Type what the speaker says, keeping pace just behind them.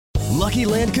Lucky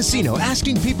Land Casino,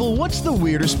 asking people, what's the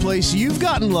weirdest place you've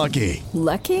gotten lucky?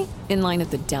 Lucky? In line at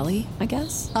the deli, I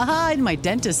guess? Aha, in my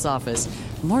dentist's office.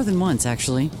 More than once,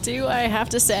 actually. Do I have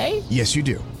to say? Yes, you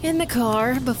do. In the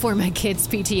car before my kids'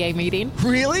 PTA meeting.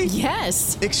 Really?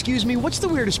 Yes. Excuse me, what's the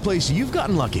weirdest place you've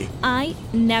gotten lucky? I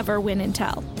never win and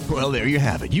tell. Well, there you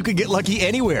have it. You can get lucky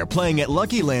anywhere, playing at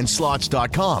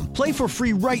LuckyLandSlots.com. Play for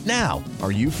free right now.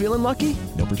 Are you feeling lucky?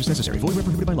 No purchase necessary. Void where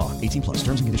prohibited by law. 18 plus.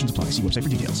 Terms and conditions apply. See website for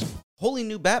details. Wholly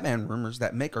new Batman rumors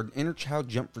that make our inner child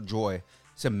jump for joy.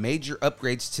 Some major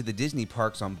upgrades to the Disney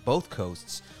parks on both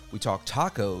coasts. We talk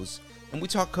tacos. And we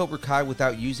talk Cobra Kai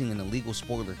without using an illegal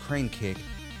spoiler crane kick.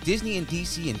 Disney and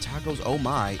DC and tacos, oh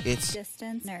my, it's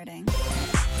Distance Nerding.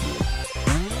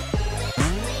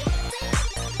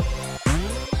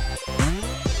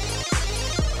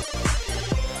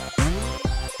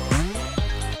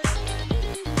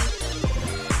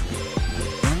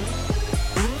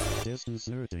 Distance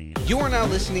Nerding. You are now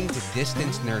listening to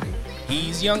Distance Nerding.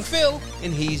 He's Young Phil.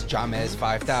 And he's Jamez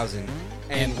 5000.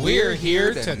 And we're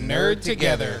here to nerd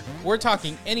together. We're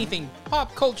talking anything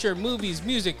pop culture, movies,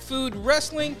 music, food,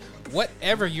 wrestling,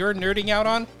 whatever you're nerding out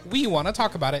on, we want to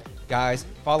talk about it. Guys,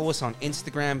 follow us on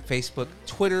Instagram, Facebook,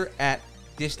 Twitter at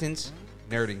Distance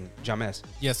Nerding. Jamez.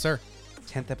 Yes, sir.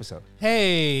 10th episode.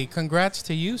 Hey, congrats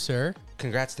to you, sir.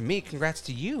 Congrats to me. Congrats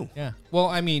to you. Yeah. Well,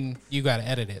 I mean, you got to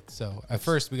edit it. So at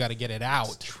first we got to get it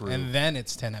out. True. And then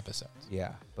it's 10 episodes.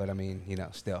 Yeah, but I mean,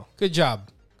 still. Good job.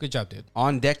 Good job, dude.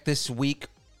 On deck this week,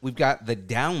 we've got The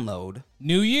Download.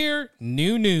 New year,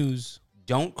 new news.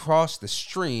 Don't Cross the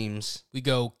Streams. We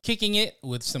go kicking it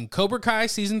with some Cobra Kai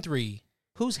Season 3.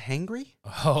 Who's hangry?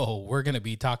 Oh, we're going to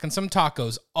be talking some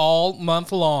tacos all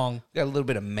month long. We got a little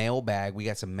bit of mailbag. We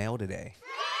got some mail today.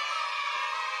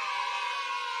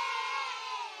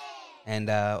 And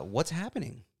what's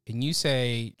happening? Can you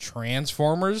say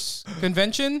Transformers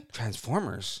Convention?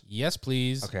 Transformers? Yes,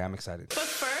 please. Okay, I'm excited. But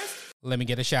first, Let me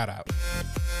get a shout out.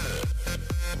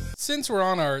 Since we're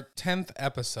on our 10th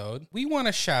episode, we want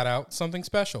to shout out something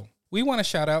special. We want to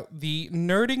shout out the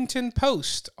Nerdington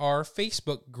Post, our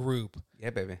Facebook group. Yeah,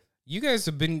 baby. You guys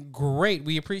have been great.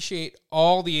 We appreciate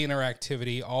all the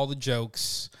interactivity, all the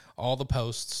jokes, all the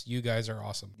posts. You guys are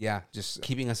awesome. Yeah, just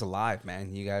keeping us alive,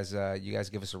 man. You guys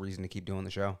give us a reason to keep doing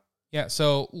the show. Yeah,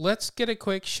 so let's get a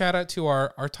quick shout out to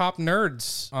our top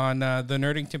nerds on the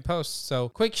Nerdington Post. So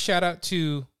quick shout out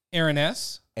to Aaron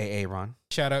S. AA Ron.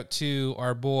 Shout out to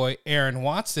our boy Aaron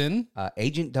Watson.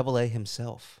 Agent AA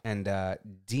himself. And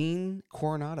Dean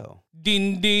Coronado.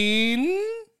 Din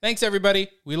din. Thanks, everybody.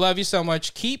 We love you so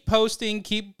much. Keep posting.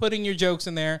 Keep putting your jokes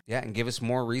in there. Yeah, and give us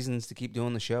more reasons to keep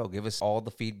doing the show. Give us all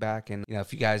the feedback. And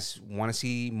if you guys want to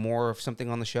see more of something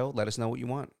on the show, let us know what you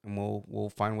want. And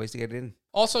we'll find ways to get it in.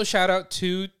 Also, shout out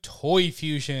to Toy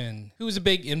Fusion, who was a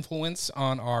big influence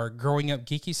on our Growing Up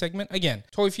Geeky segment. Again,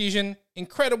 Toy Fusion,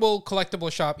 incredible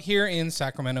collectible shop here in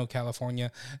Sacramento,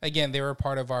 California. Again, they were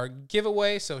part of our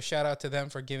giveaway, so shout out to them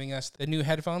for giving us the new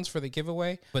headphones for the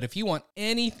giveaway. But if you want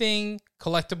anything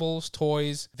collectibles,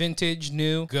 toys, vintage,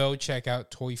 new, go check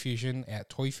out Toy Fusion at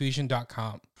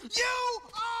toyfusion.com. You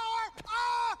are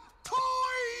a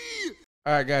toy!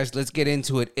 All right, guys, let's get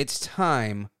into it. It's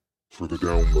time For the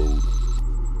download.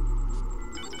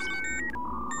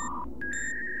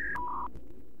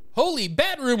 Holy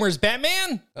bat rumors,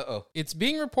 Batman! Uh-oh. It's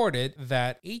being reported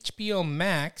that HBO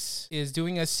Max is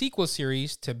doing a sequel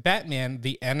series to Batman,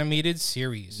 the animated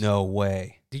series. No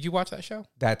way. Did you watch that show?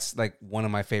 That's like one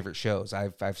of my favorite shows.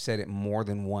 I've said it more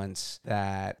than once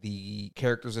that the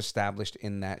characters established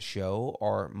in that show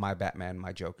are my Batman,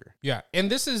 my Joker. Yeah, and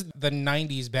this is the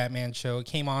 90s Batman show. It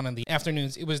came on in the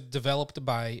afternoons. It was developed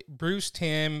by Bruce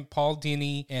Timm, Paul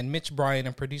Dini, and Mitch Bryan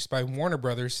and produced by Warner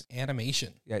Brothers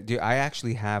Animation. Yeah, dude, I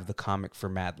actually have the comic for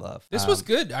Mad Love. This was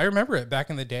good. I remember it back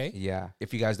in the day. Yeah.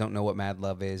 If you guys don't know what Mad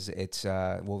Love is, it's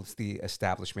the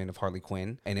establishment of Harley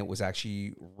Quinn, and it was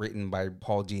actually written by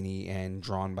Paul Dini and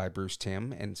drawn by Bruce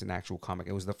Timm, and it's an actual comic.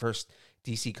 It was the first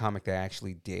DC comic they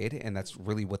actually did, and that's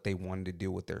really what they wanted to do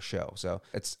with their show. So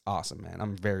it's awesome, man.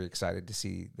 I'm very excited to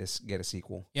see this get a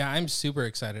sequel. Yeah, I'm super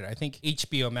excited. I think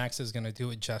HBO Max is going to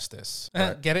do it justice.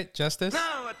 Right. Get it? Justice?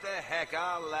 Oh, what the heck?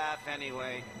 I'll laugh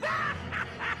anyway.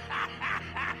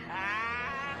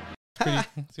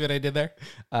 See what I did there?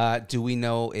 Do we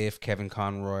know if Kevin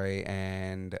Conroy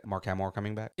and Mark Hamill are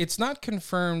coming back? It's not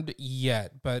confirmed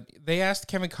yet, but they asked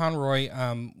Kevin Conroy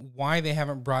why they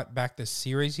haven't brought back the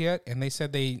series yet, and they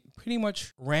said they pretty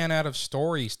much ran out of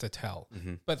stories to tell.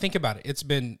 Mm-hmm. But think about it. It's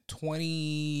been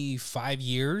 25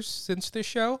 years since this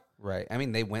show. Right. I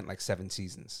mean, they went like 7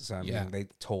 seasons. So, I mean, they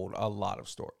told a lot of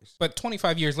stories. But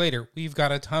 25 years later, we've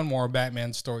got a ton more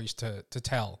Batman stories to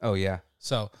tell. Oh, yeah.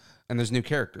 So And there's new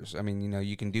characters. I mean,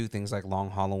 you can do things like Long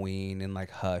Halloween and like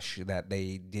Hush that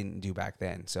they didn't do back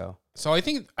then. So I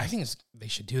think they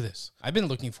should do this. I've been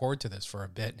looking forward to this for a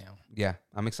bit now. yeah,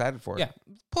 I'm excited for it. Yeah.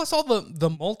 Plus all the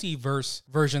multiverse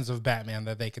versions of Batman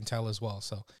that they can tell as well.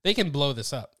 So they can blow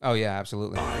this up. Oh yeah,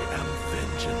 absolutely. I am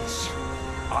vengeance.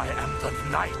 I am the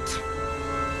night.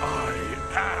 I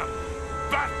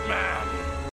am Batman.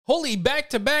 Holy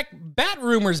back-to-back bat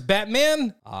rumors,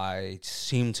 Batman. I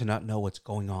seem to not know what's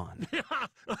going on.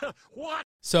 What?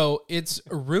 So it's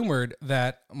rumored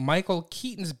that Michael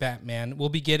Keaton's Batman will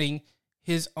be getting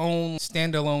his own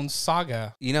standalone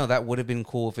saga. That would have been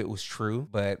cool if it was true,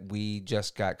 but we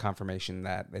just got confirmation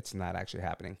that it's not actually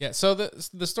happening. Yeah, so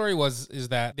the story is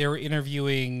that they were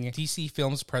interviewing DC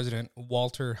Films president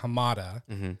Walter Hamada,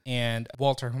 and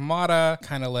Walter Hamada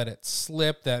kind of let it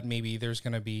slip that maybe there's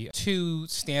going to be 2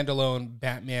 standalone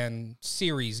Batman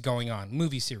series going on,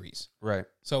 movie series. Right.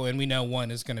 So, and we know one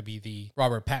is going to be the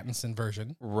Robert Pattinson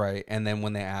version. Right. And then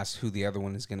when they asked who the other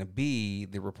one is going to be,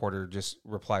 the reporter just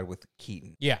replied with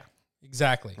Keaton. Yeah,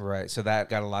 exactly. Right. So that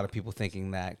got a lot of people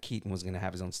thinking that Keaton was going to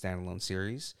have his own standalone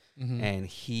series. And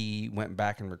he went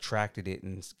back and retracted it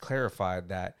and clarified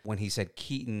that when he said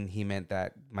Keaton, he meant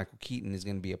that Michael Keaton is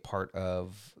going to be a part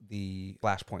of the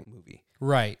Flashpoint movie.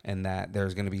 Right. And that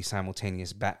there's going to be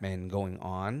simultaneous Batman going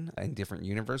on in different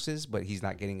universes, but he's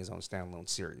not getting his own standalone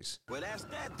series. Well, that's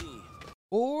that then.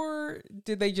 Or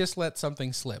did they just let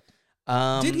something slip?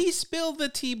 Um, Did he spill the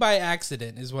tea by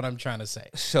accident is what I'm trying to say.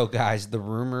 So, guys, the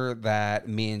rumor that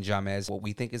me and Jamez, what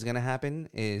we think is going to happen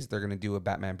is they're going to do a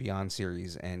Batman Beyond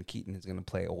series, and Keaton is going to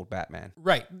play old Batman.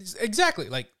 Right. Exactly.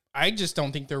 Like, I just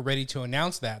don't think they're ready to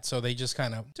announce that. So they just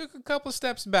kind of took a couple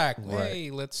steps back. Right.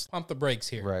 Hey, let's pump the brakes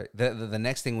here. Right. The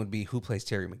next thing would be who plays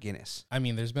Terry McGinnis. I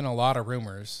mean, there's been a lot of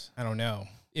rumors. I don't know.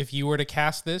 If you were to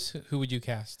cast this, who would you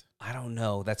cast? I don't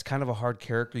know. That's kind of a hard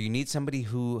character. You need somebody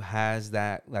who has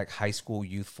that like high school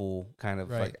youthful kind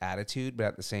of Right. like attitude, but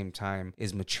at the same time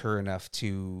is mature enough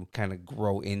to kind of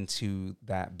grow into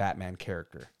that Batman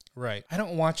character. Right. I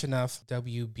don't watch enough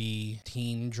WB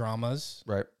teen dramas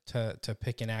Right. to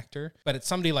pick an actor, but it's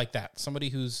somebody like that, somebody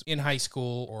who's in high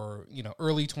school or,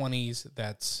 early 20s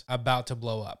that's about to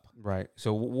blow up. Right.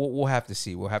 So we'll have to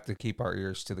see. We'll have to keep our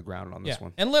ears to the ground on this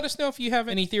one. And let us know if you have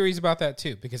any theories about that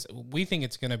too, because we think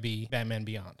it's going to be Batman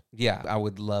Beyond. Yeah, I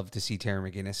would love to see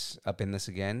Terry McGinnis up in this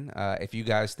again. If you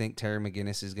guys think Terry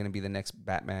McGinnis is going to be the next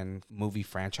Batman movie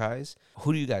franchise,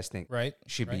 who do you guys think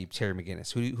should be Terry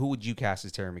McGinnis? Who would you cast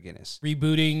as Terry McGinnis?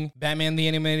 Rebooting Batman the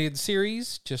Animated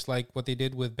Series, just like what they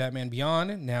did with Batman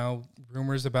Beyond. Now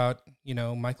rumors about,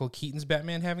 Michael Keaton's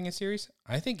Batman having a series.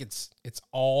 I think it's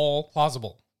all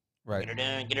plausible. Right.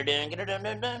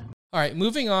 All right,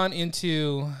 moving on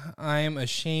into I'm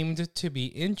ashamed to be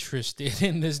interested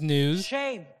in this news.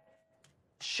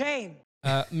 Shame.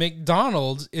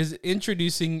 McDonald's is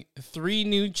introducing 3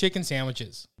 new chicken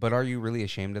sandwiches. But are you really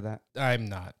ashamed of that? I'm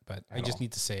not, but I just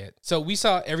need to say it. So we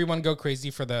saw everyone go crazy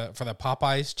for the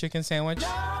Popeyes chicken sandwich.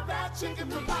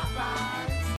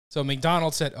 So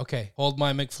McDonald's said, okay, hold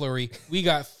my McFlurry. We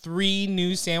got 3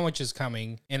 new sandwiches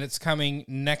coming, and it's coming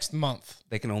next month.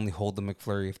 They can only hold the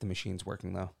McFlurry if the machine's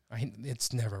working, though.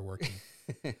 It's never working.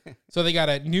 So they got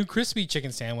a new crispy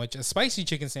chicken sandwich, a spicy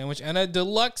chicken sandwich, and a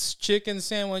deluxe chicken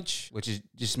sandwich. Which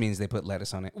just means they put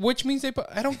lettuce on it. Which means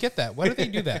I don't get that. Why do they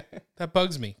do that? That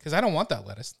bugs me, because I don't want that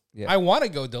lettuce. Yeah. I want to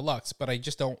go deluxe, but I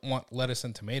just don't want lettuce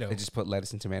and tomato. They just put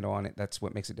lettuce and tomato on it. That's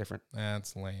what makes it different.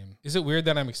 That's lame. Is it weird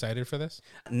that I'm excited for this?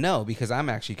 No, because I'm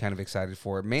actually kind of excited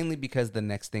for it, mainly because the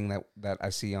next thing that I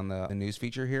see on the news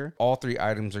feature here, all 3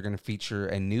 items are going to feature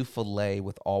a new filet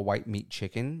with all white meat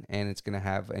chicken, and it's going to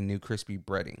have a new crispy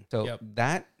breading. So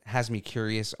that has me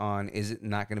curious on, is it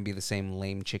not going to be the same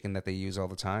lame chicken that they use all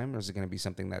the time, or is it going to be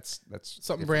something that's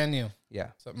something different? brand new?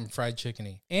 Yeah. Something fried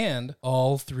chickeny. And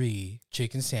all 3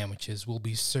 chicken sandwiches will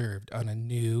be served on a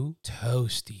new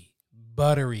toasty,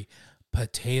 buttery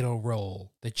potato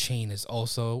roll. The chain is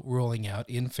also rolling out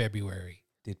in February.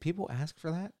 Did people ask for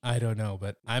that? I don't know,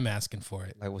 but I'm asking for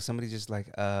it. Like, was somebody just like,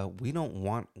 we don't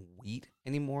want wheat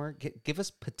anymore? Give us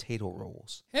potato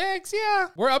rolls. Heck yeah.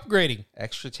 We're upgrading.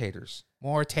 Extra taters.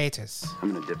 More taters.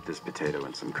 I'm gonna dip this potato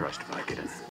in some crushed Vicodin.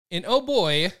 And oh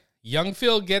boy, young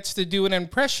Phil gets to do an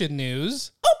impression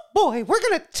news. Oh boy, we're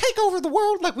gonna take over the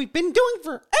world like we've been doing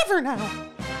forever now.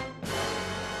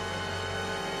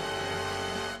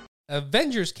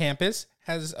 Avengers Campus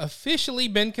has officially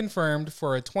been confirmed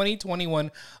for a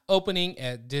 2021 opening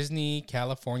at Disney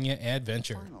California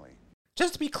Adventure. Finally.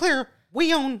 Just to be clear,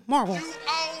 we own Marvel. You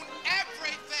own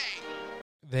everything.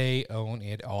 They own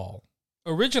it all.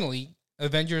 Originally,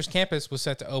 Avengers Campus was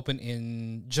set to open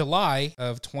in July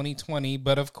of 2020,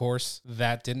 but of course,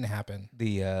 that didn't happen.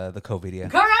 The COVID, yeah.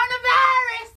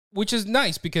 Which is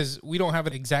nice because we don't have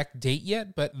an exact date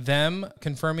yet, but them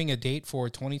confirming a date for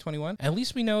 2021, at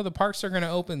least we know the parks are going to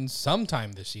open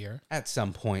sometime this year. At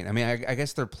some point. I mean, I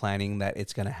guess they're planning that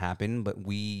it's going to happen, but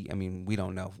we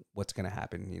don't know what's going to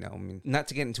happen, you know. I mean, not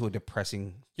to get into a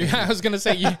depressing... Yeah, I was going to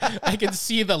say, I can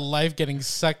see the life getting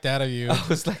sucked out of you. I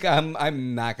was like,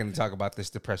 I'm not going to talk about this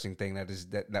depressing thing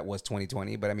that was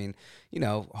 2020, but I mean, you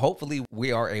know, hopefully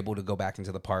we are able to go back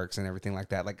into the parks and everything like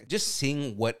that. Like, just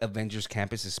seeing what Avengers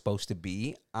Campus is supposed to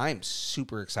be, I'm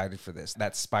super excited for this.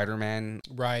 That Spider-Man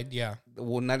ride, yeah.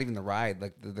 Well, not even the ride.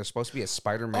 Like, there's supposed to be a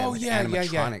Spider-Man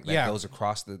animatronic that goes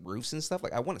across the roofs and stuff.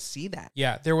 Like, I want to see that.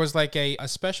 Yeah, there was like a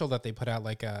special that they put out,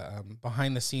 like a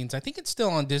behind the scenes. I think it's still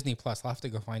on Disney Plus. I'll have to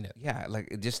go find it. Yeah,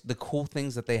 like just the cool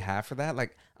things that they have for that.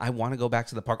 Like, I want to go back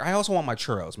to the park. I also want my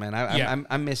churros, man.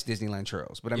 I miss Disneyland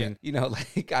churros, but I mean, you know,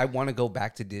 like I want to go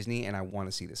back to Disney and I want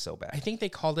to see this so bad. I think they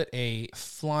called it a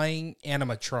flying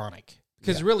animatronic.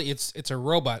 Because really, it's a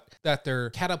robot that they're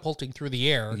catapulting through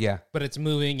the air. Yeah. But it's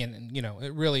moving, and you know,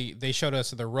 they showed us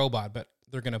the robot, but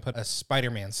they're gonna put a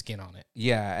Spider-Man skin on it.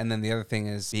 Yeah, and then the other thing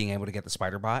is being able to get the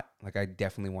Spider Bot. Like, I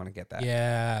definitely want to get that.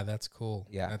 Yeah, that's cool.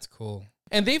 Yeah, that's cool.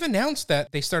 And they've announced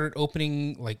that they started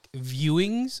opening like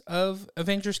viewings of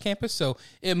Avengers Campus, so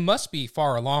it must be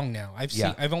far along now.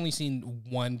 I've only seen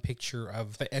one picture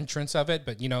of the entrance of it,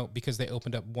 but you know, because they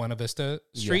opened up Buena Vista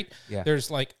Street, there's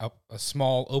like a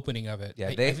small opening of it.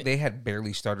 Yeah, they had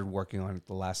barely started working on it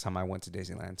the last time I went to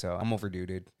Disneyland, so I'm overdue,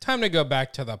 dude. Time to go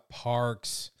back to the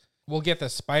parks. We'll get the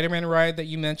Spider-Man ride that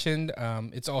you mentioned.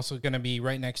 It's also going to be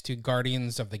right next to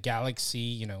Guardians of the Galaxy,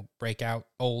 you know, breakout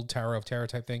old Tower of Terror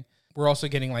type thing. We're also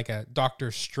getting like a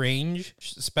Doctor Strange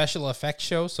special effects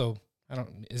show. So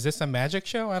is this a magic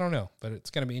show? I don't know, but it's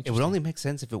going to be interesting. It would only make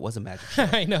sense if it was a magic show.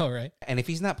 I know, right? And if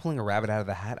he's not pulling a rabbit out of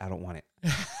the hat, I don't want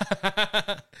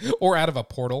it. Or out of a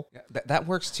portal. Yeah, that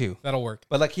works too. That'll work.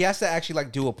 But like, he has to actually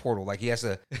like do a portal. Like, he has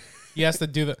to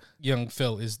do the... Young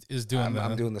Phil is doing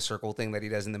I'm doing the circle thing that he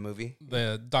does in the movie.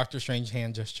 The Doctor Strange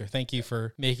hand gesture. Thank you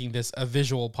for making this a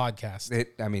visual podcast.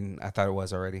 I thought it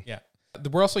was already. Yeah.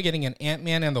 We're also getting an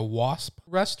Ant-Man and the Wasp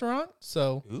restaurant.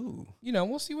 So, ooh, you know,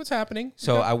 we'll see what's happening.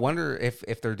 So I wonder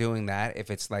if they're doing that,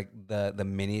 if it's like the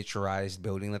miniaturized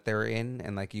building that they're in,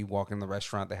 and like you walk in the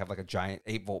restaurant, they have like a giant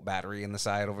 8-volt battery in the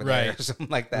side over there or something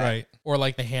like that. Right. Or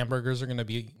like the hamburgers are going to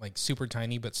be like super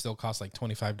tiny, but still cost like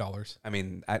 $25. I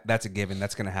mean, that's a given.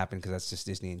 That's going to happen because that's just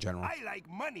Disney in general. I like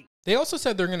money. They also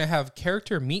said they're going to have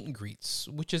character meet and greets,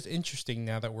 which is interesting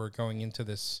now that we're going into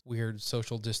this weird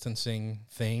social distancing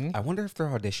thing. I wonder if they're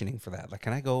auditioning for that. Like,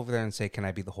 can I go over there and say, can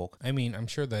I be the Hulk? I mean, I'm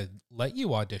sure they'd let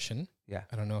you audition. Yeah.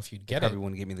 I don't know if you'd get probably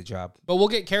wouldn't give me the job. But we'll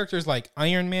get characters like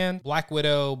Iron Man, Black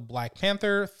Widow, Black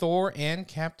Panther, Thor, and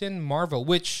Captain Marvel,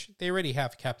 which they already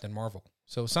have Captain Marvel.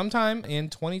 So sometime in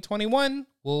 2021,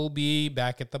 we'll be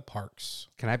back at the parks.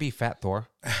 Can I be Fat Thor?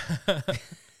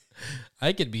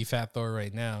 I could be Fat Thor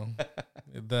right now.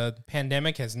 The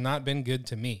pandemic has not been good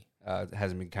to me. It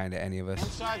hasn't been kind to any of us.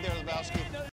 Inside there,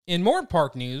 Lebowski. In more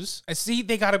park news, I see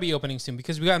they got to be opening soon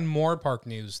because we got more park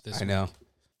news this week. I know.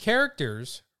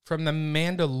 Characters from The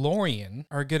Mandalorian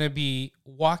are going to be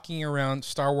walking around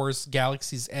Star Wars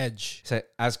Galaxy's Edge. So,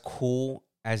 as cool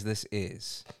as this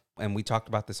is, and we talked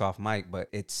about this off mic, but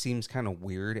it seems kind of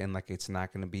weird and like it's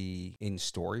not going to be in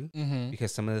story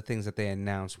because some of the things that they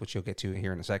announced, which you'll get to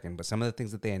here in a second, but some of the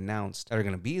things that they announced that are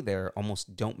going to be there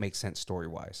almost don't make sense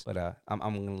story-wise. But I'm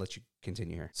going to let you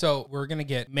continue here. So we're going to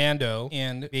get Mando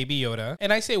and Baby Yoda.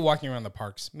 And I say walking around the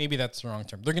parks. Maybe that's the wrong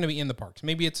term. They're going to be in the parks.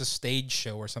 Maybe it's a stage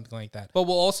show or something like that. But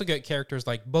we'll also get characters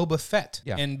like Boba Fett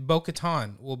and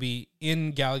Bo-Katan will be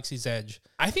in Galaxy's Edge.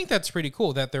 I think that's pretty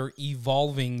cool that they're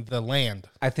evolving the land.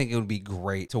 I think it would be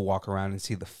great to walk around and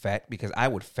see the Fett because I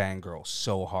would fangirl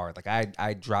so hard. Like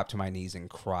I'd drop to my knees and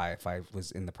cry if I was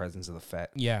in the presence of the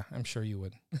Fett. Yeah, I'm sure you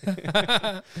would.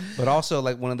 But also,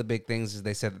 like, one of the big things is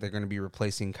they said that they're going to be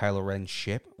replacing Kylo Ren's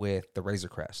ship with the Razor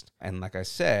Crest. And like I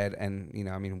said, and you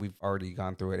know, I mean, we've already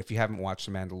gone through it. If you haven't watched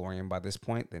The Mandalorian by this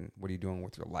point, then what are you doing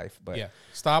with your life? But yeah,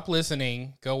 stop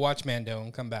listening, go watch Mando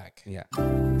and come back. Yeah.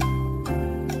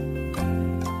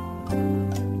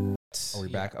 Are we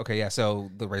back? Okay, yeah,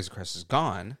 so the Razor Crest is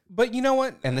gone. But you know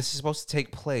what? And this is supposed to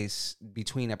take place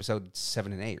between episode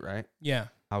 7 and 8, right? Yeah.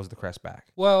 How's the crest back?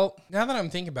 Well, now that I'm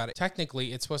thinking about it,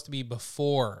 technically it's supposed to be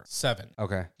before 7.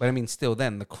 Okay. But I mean, still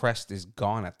then, the crest is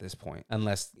gone at this point.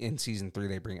 Unless in season 3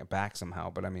 they bring it back somehow.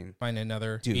 But I mean... Find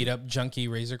another Dude. beat up junky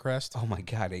Razor Crest. Oh my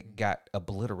God, it got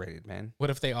obliterated, man. What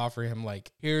if they offer him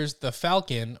like, here's the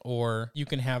Falcon, or you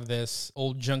can have this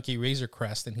old junky Razor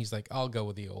Crest, and he's like, I'll go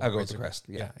with the old I'll go with Razor the crest.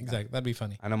 Yeah, exactly. That'd be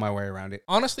funny. I know my way around it.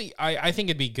 Honestly, I think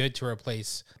it'd be good to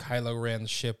replace Kylo Ren's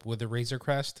ship with the Razor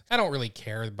Crest. I don't really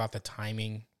care about the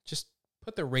timing. Just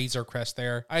put the Razor Crest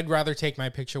there. I'd rather take my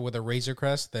picture with a Razor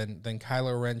Crest than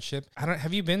Kylo Ren's ship.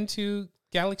 Have you been to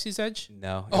Galaxy's Edge?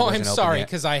 No. Oh, I'm sorry,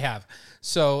 because I have.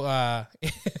 So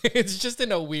it's just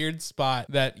in a weird spot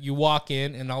that you walk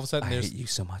in and all of a sudden I there's hate you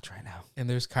so much right now. and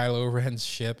there's Kylo Ren's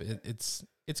ship.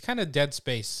 It's kind of dead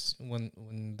space when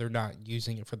they're not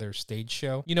using it for their stage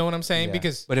show. You know what I'm saying? Yeah.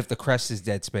 Because but if the crest is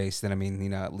dead space, then I mean, you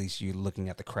know, at least you're looking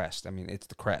at the crest. I mean, it's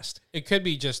the crest. it could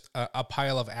be just a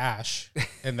pile of ash,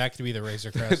 and that could be the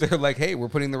Razor Crest. They're like, hey, we're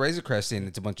putting the Razor Crest in.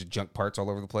 It's a bunch of junk parts all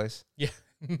over the place. Yeah.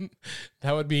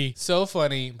 That would be so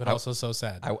funny, but also so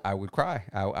sad. I would cry.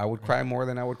 I would cry more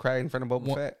than I would cry in front of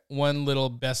Boba Fett. One little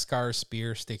Beskar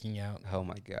spear sticking out. Oh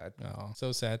my God. Oh,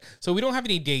 so sad. So we don't have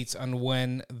any dates on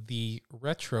when the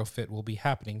retrofit will be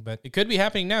happening, but it could be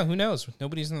happening now. Who knows?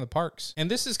 Nobody's in the parks. And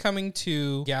this is coming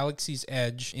to Galaxy's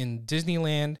Edge in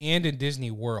Disneyland and in Disney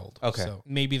World. Okay. So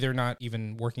maybe they're not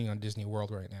even working on Disney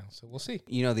World right now. So we'll see.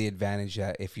 You know the advantage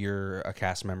that if you're a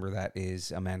cast member that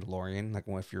is a Mandalorian, like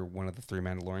if you're one of the 3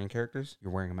 Mandalorian characters,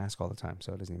 you're wearing a mask all the time,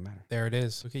 so it doesn't even matter. There it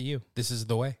is. Look at you. This is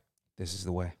the way. This is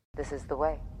the way. This is the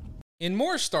way. In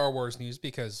more Star Wars news,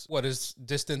 because what is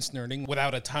distance nerding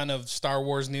without a ton of Star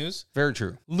Wars news? Very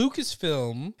true.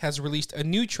 Lucasfilm has released a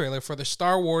new trailer for the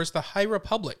Star Wars The High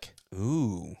Republic.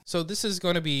 Ooh. So this is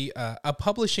going to be a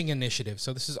publishing initiative.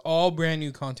 So this is all brand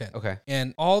new content. Okay.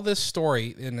 And all this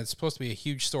story, and it's supposed to be a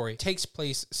huge story, takes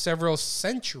place several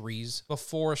centuries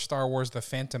before Star Wars The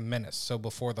Phantom Menace. So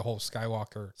before the whole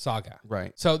Skywalker saga.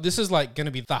 Right. So this is like going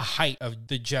to be the height of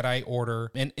the Jedi Order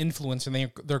and influence.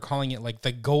 And they're calling it like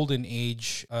the golden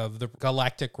age of the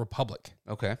Galactic Republic.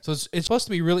 Okay. So it's supposed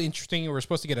to be really interesting. We're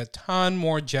supposed to get a ton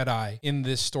more Jedi in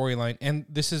this storyline. And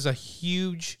this is a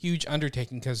huge, huge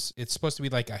undertaking because it's supposed to be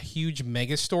like a huge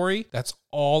mega story that's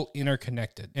all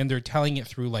interconnected. And they're telling it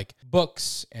through like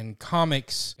books and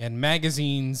comics and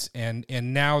magazines. And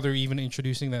now they're even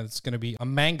introducing that it's going to be a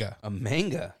manga. A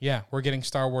manga? Yeah, we're getting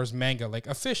Star Wars manga, like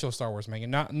official Star Wars manga.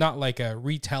 Not like a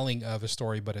retelling of a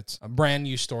story, but it's a brand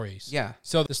new stories. Yeah.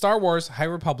 So the Star Wars High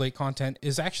Republic content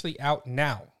is actually out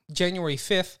now. January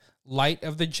 5th, Light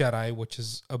of the Jedi, which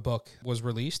is a book, was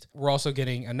released. We're also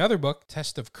getting another book,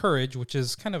 Test of Courage, which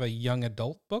is kind of a young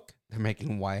adult book. They're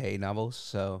making YA novels,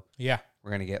 so yeah,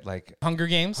 we're going to get like Hunger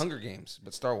Games,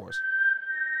 but Star Wars.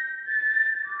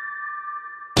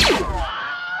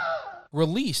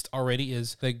 Released already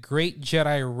is The Great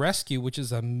Jedi Rescue, which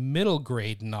is a middle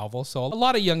grade novel. So a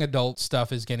lot of young adult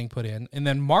stuff is getting put in. And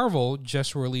then Marvel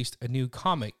just released a new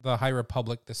comic, The High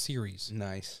Republic, the series.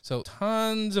 Nice. So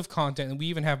tons of content. And we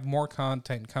even have more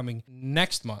content coming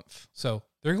next month. So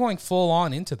they're going full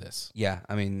on into this. Yeah,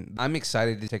 I mean, I'm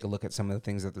excited to take a look at some of the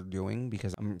things that they're doing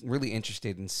because I'm really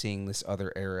interested in seeing this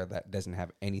other era that doesn't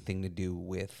have anything to do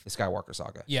with the Skywalker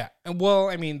saga. Yeah. And well,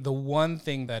 I mean, the one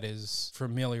thing that is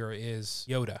familiar is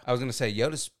Yoda. I was going to say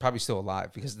Yoda's probably still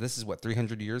alive because this is what,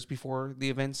 300 years before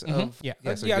the events of... Yeah,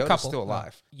 so yeah, Yoda's a couple. still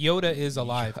alive. Yoda is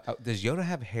alive. Does Yoda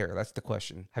have hair? That's the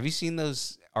question. Have you seen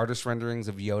those artist renderings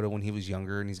of Yoda when he was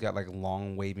younger and he's got like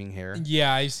long waving hair?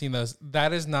 Yeah, I've seen those.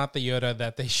 That is not the Yoda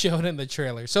that they showed in the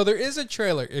trailer. So there is a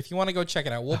trailer. If you want to go check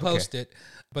it out, we'll post it.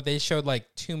 But they showed like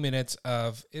 2 minutes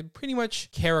of pretty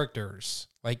much characters,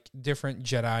 like different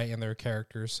Jedi and their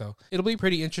characters. So it'll be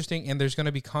pretty interesting. And there's going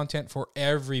to be content for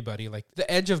everybody. Like The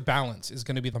Edge of Balance is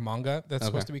going to be the manga that's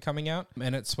supposed to be coming out.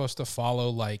 And it's supposed to follow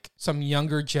like some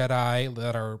younger Jedi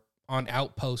that are on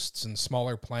outposts and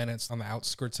smaller planets on the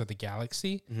outskirts of the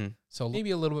galaxy. Mm-hmm. So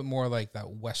maybe a little bit more like that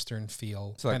Western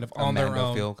feel, so kind like of on their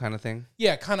own feel kind of thing.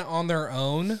 Yeah, kind of on their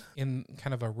own in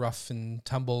kind of a rough and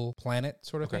tumble planet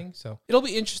sort of thing. So it'll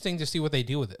be interesting to see what they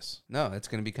do with this. No, it's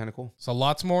going to be kind of cool. So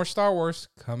lots more Star Wars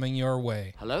coming your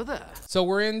way. Hello there. So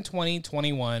we're in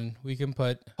 2021. We can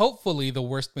put hopefully the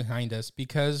worst behind us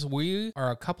because we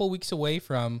are a couple weeks away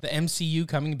from the MCU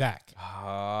coming back.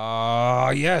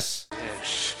 Yes.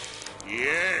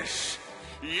 Yes!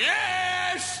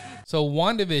 Yes! So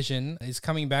WandaVision is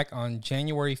coming back on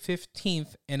January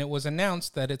 15th, and it was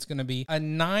announced that it's going to be a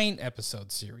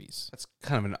 9-episode series. That's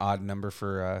kind of an odd number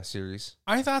for a series.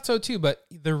 I thought so too, but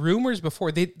the rumors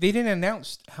before, they didn't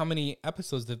announce how many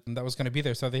episodes that was going to be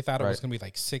there, so they thought it was going to be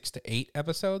like 6 to 8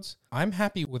 episodes. I'm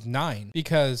happy with 9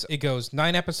 because it goes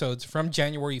 9 episodes from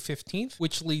January 15th,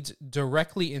 which leads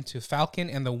directly into Falcon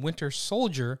and the Winter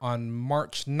Soldier on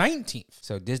March 19th.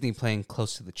 So Disney playing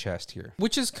close to the chest here.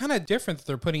 Which is kind of different that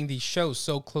they're putting these shows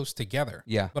so close together.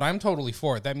 Yeah. But I'm totally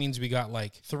for it. That means we got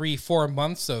like 3-4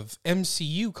 months of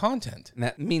MCU content. And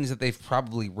that means that they've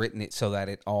probably written it so that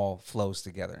it all flows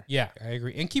together. Yeah, I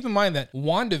agree. And keep in mind that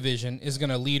WandaVision is going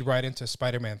to lead right into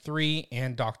Spider-Man 3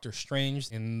 and Doctor Strange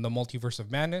in the Multiverse of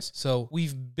Madness. So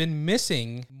we've been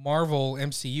missing Marvel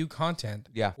MCU content.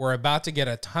 Yeah. We're about to get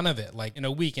a ton of it, like in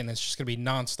a week, and it's just going to be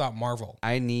nonstop Marvel.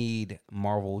 I need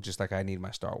Marvel just like I need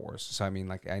my Star Wars. So, I mean,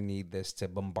 like, I need this to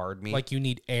bombard me. Like you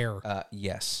need air.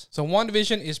 Yes. So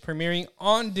WandaVision is premiering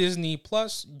on Disney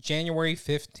Plus January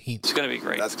 15th. It's going to be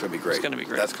great. That's going to be great. It's going to be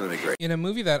great. That's going to be great. In a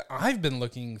movie that I've been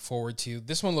looking forward to,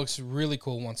 this one looks really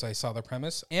cool once I saw the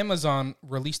premise. Amazon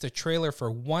released a trailer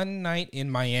for One Night in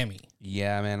Miami.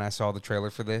 Yeah, man, I saw the trailer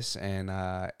for this, and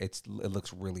it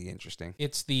looks really interesting.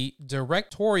 It's the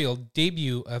directorial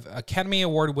debut of Academy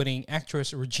Award-winning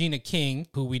actress Regina King,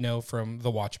 who we know from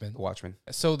The Watchmen.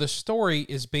 So the story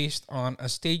is based on a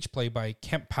stage play by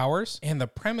Kemp Powers, and the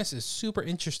premise is super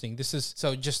interesting. This is,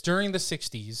 so just during the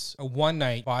 60s, one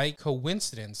night, by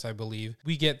coincidence, I believe,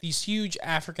 we get these huge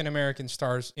African-American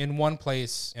stars in one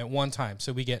place at one time.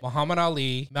 So we get Muhammad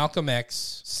Ali, Malcolm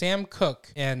X, Sam Cooke,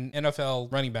 and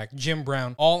NFL running back Jim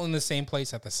Brown, all in the same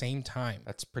place at the same time.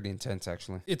 That's pretty intense,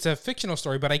 actually. It's a fictional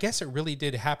story, but I guess it really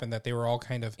did happen that they were all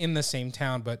kind of in the same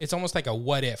town, but it's almost like a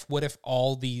what if. What if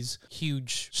all these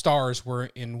huge stars were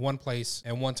in one place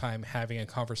at one time having a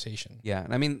conversation? Yeah,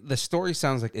 and I mean, the story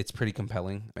sounds like it's pretty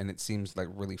compelling, and it seems like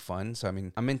really fun. So, I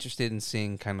mean, I'm interested in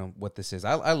seeing kind of what this is.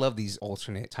 I love these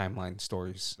alternate timeline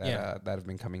stories that have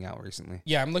been coming out recently.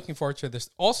 Yeah, I'm looking forward to this.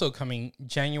 Also coming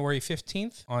January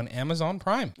 15th on Amazon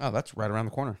Prime. Oh, that's right around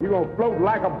the corner. You're going to float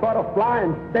like a butterfly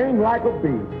and sting like a bee.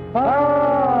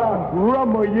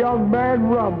 Rumble, young man,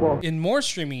 rumble. In more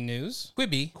streaming news,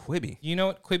 Quibi. Quibi. You know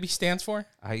what Quibi stands for?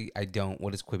 I don't.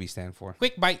 What does Quibi stand for?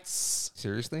 Quick Bites.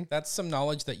 Seriously? That's some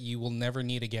knowledge that you will never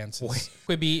need again since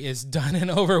Quibi is done and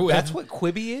over with. That's what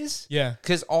Quibi is? Yeah.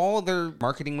 Because all their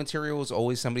marketing material is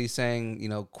always somebody saying, you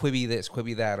know, Quibi this,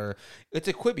 Quibi that, or it's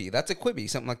a Quibi, that's a Quibi,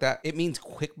 something like that. It means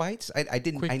quick bites? I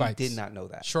did not know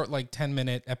that. Short, like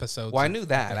 10-minute episodes. Well, I knew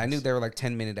that. I knew there were like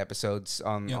 10-minute episodes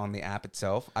on the app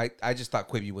itself. I just thought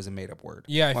Quibi was a made-up word.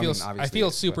 Yeah, I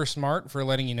feel super smart for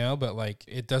letting you know, but like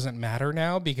it doesn't matter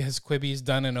now because Quibi's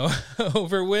done and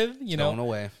over with. You know, going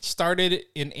away. Started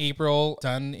in April,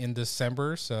 done in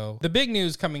December. So the big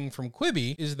news coming from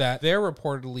Quibi is that they're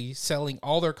reportedly selling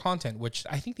all their content, which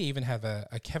I think they even have a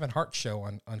Kevin Hart show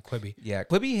on Quibi. Yeah,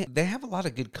 Quibi, they have a lot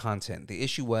of good content. The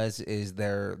issue is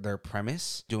their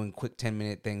premise, doing quick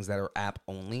 10-minute things that are app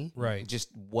only, right? Just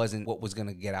wasn't what was going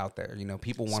to get out there. You know,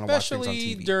 people want to watch things on TV.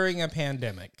 Especially during a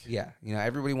pandemic. Yeah, you know,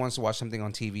 everybody wants to watch something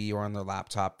on TV or on their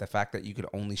laptop. The fact that you could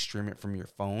only stream it from your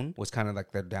phone was kind of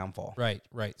like their downfall. Right.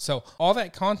 So all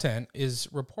that content is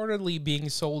reportedly being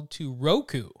sold to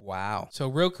Roku. Wow. So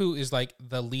Roku is like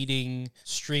the leading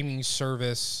streaming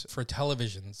service for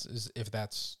televisions, if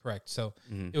that's correct. So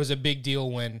it was a big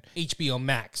deal when HBO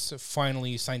Max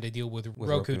finally signed a deal with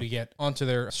Roku to get onto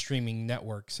their streaming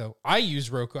network. So I use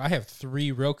Roku. I have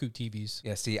 3 Roku TVs.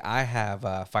 Yeah, see, I have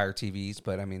Fire TVs,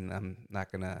 but I mean, I'm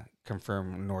not going to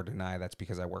confirm nor deny that's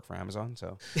because I work for Amazon.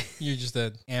 So you're just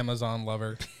an Amazon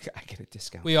lover. I get a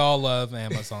discount. We all love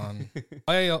Amazon.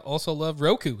 I also love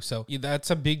Roku. So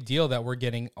that's a big deal that we're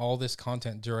getting all this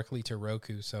content directly to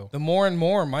Roku. So the more and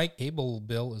more my cable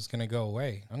bill is going to go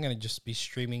away. I'm going to just be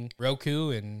streaming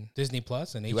Roku and Disney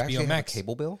Plus and you HBO actually Max. Have a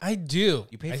cable bill? I do.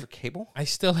 You pay for cable? I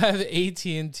still have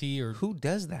AT&T or who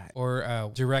does that? Or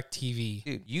DirecTV.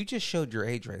 Dude, you just showed your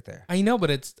age right there. I know,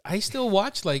 but I still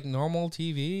watch like normal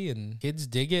TV and kids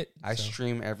dig it. I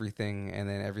stream everything, and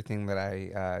then everything that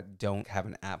I don't have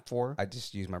an app for, I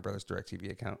just use my brother's DirecTV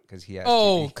account because he has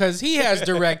TV. Because he has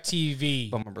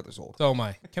DirecTV. But my brother's old. So am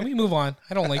I. Can we move on?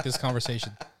 I don't like this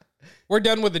conversation. We're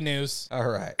done with the news. All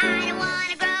right. I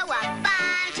wanna grow up,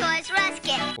 buy Toys R Us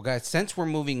kid. Well, guys, since we're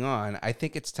moving on, I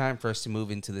think it's time for us to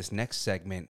move into this next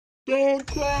segment. Don't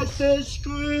cross the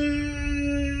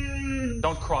stream.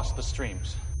 Don't cross the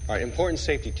streams. All right, important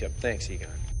safety tip. Thanks, Egon.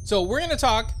 So we're going to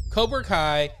talk Cobra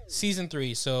Kai Season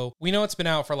 3. So we know it's been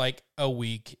out for like a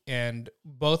week, and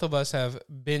both of us have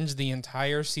binged the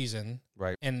entire season.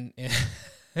 Right. And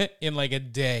in like a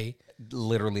day.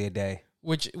 literally a day.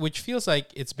 Which feels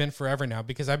like it's been forever now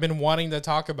because I've been wanting to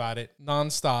talk about it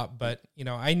nonstop. But,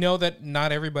 I know that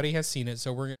not everybody has seen it,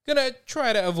 so we're going to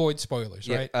try to avoid spoilers,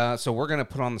 right? So we're going to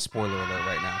put on the spoiler alert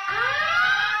right now.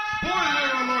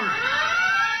 Spoiler alert!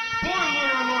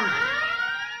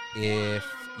 If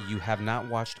you have not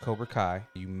watched Cobra Kai,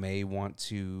 you may want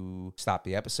to stop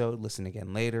the episode, listen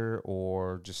again later,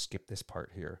 or just skip this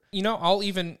part here. I'll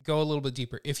even go a little bit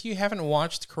deeper. If you haven't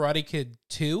watched Karate Kid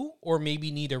 2 or maybe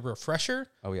need a refresher,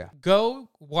 go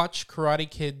watch Karate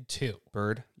Kid 2.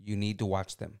 Bird, you need to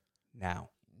watch them now.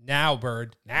 Now,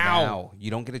 Bird. Now. You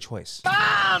don't get a choice.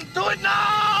 Bam! Do it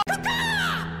now!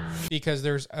 Because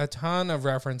there's a ton of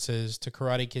references to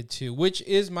Karate Kid 2, which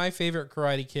is my favorite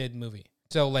Karate Kid movie.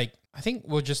 So, I think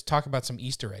we'll just talk about some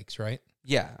Easter eggs, right?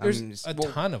 Yeah. There's a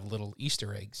ton of little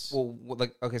Easter eggs. Well,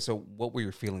 so what were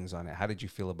your feelings on it? How did you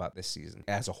feel about this season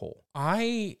as a whole?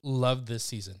 I loved this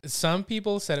season. Some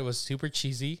people said it was super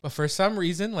cheesy, but for some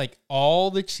reason,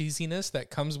 all the cheesiness that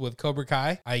comes with Cobra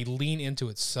Kai, I lean into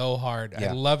it so hard. Yeah.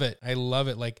 I love it.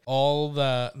 All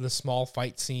the small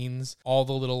fight scenes, all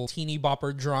the little teeny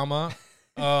bopper drama.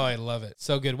 Oh, I love it.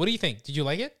 So good. What do you think? Did you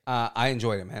like it? I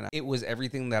enjoyed it, man. It was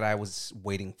everything that I was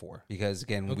waiting for because,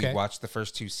 again, we watched the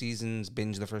first 2 seasons,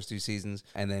 binged the first 2 seasons,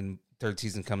 and then third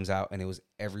season comes out, and it was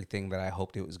everything that I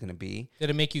hoped it was going to be. Did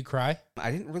it make you cry?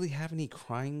 I didn't really have any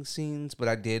crying scenes, but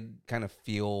I did kind of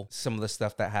feel some of the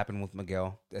stuff that happened with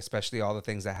Miguel, especially all the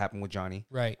things that happened with Johnny.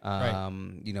 Right.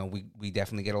 We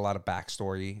definitely get a lot of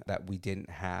backstory that we didn't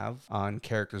have on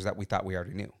characters that we thought we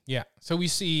already knew. Yeah. So we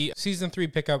see season 3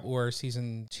 pick up where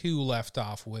season 2 left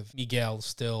off with Miguel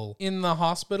still in the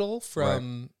hospital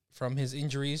from his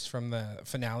injuries from the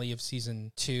finale of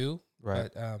season 2.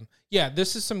 Right. But,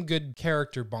 this is some good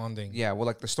character bonding. Yeah,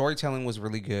 well, the storytelling was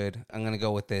really good. I'm going to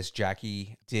go with this.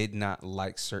 Jackie did not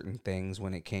like certain things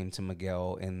when it came to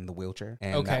Miguel in the wheelchair.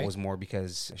 And that was more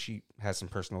because she has some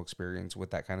personal experience with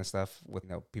that kind of stuff with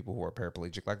people who are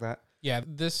paraplegic like that. Yeah,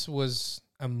 this was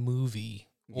a movie.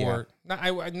 Or not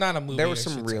a movie. There were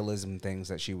some realism things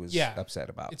that she was upset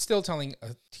about. It's still telling a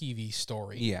TV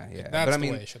story. Yeah. That's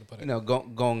the way I should have put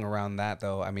it. Going around that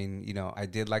though, I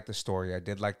did like the story. I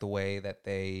did like the way that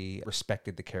they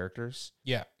respected the characters.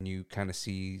 Yeah. And you kind of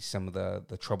see some of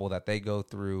the trouble that they go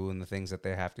through and the things that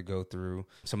they have to go through,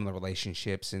 some of the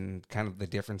relationships and kind of the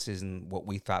differences in what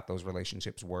we thought those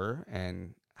relationships were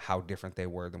and how different they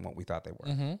were than what we thought they were.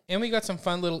 Mm-hmm. And we got some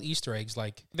fun little Easter eggs.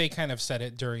 They kind of said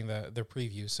it during the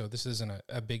preview, so this isn't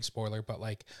a big spoiler, but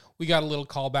we got a little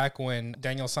callback when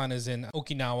Daniel-san is in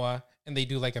Okinawa and they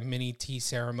do a mini tea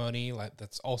ceremony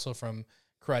that's also from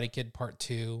Karate Kid Part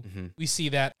 2. Mm-hmm. We see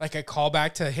that a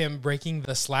callback to him breaking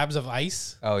the slabs of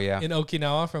ice. Oh, yeah. In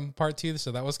Okinawa from Part 2,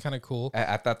 so that was kind of cool.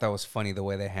 I thought that was funny the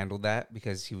way they handled that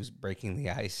because he was breaking the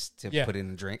ice to put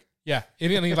in a drink. Yeah, it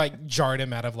really jarred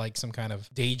him out of some kind of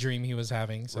daydream he was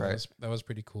having. So that was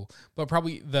pretty cool. But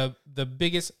probably the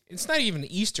biggest, it's not even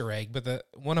an Easter egg, but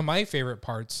one of my favorite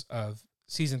parts of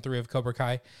season 3 of Cobra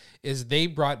Kai is they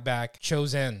brought back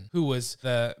Chozen, who was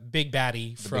the big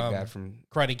baddie from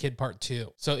Karate Kid Part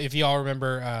 2. So if y'all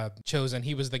remember Chozen,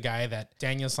 he was the guy that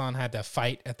Daniel-san had to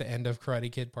fight at the end of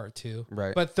Karate Kid Part 2.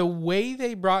 Right. But the way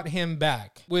they brought him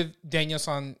back, with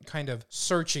Daniel-san kind of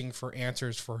searching for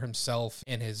answers for himself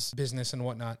and his business and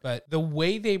whatnot, but the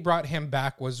way they brought him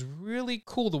back was really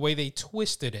cool, the way they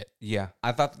twisted it. Yeah.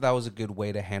 I thought that was a good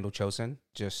way to handle Chozen.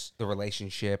 Just the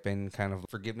relationship and kind of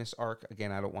forgiveness arc.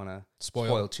 Again, I don't want to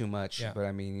spoil too much,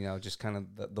 but just kind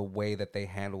of the way that they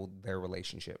handled their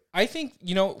relationship. I think,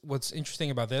 what's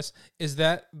interesting about this is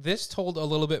that this told a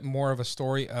little bit more of a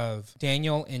story of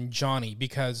Daniel and Johnny,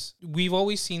 because we've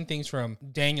always seen things from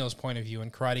Daniel's point of view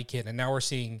in Karate Kid, and now we're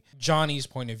seeing Johnny's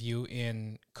point of view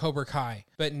in Cobra Kai.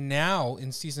 But now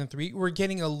in season 3, we're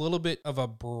getting a little bit of a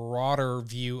broader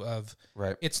view of,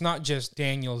 it's not just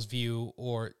Daniel's view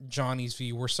or Johnny's view.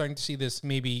 We're starting to see this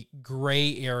maybe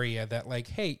gray area that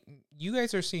hey, you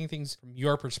guys are seeing things from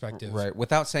your perspective. Right.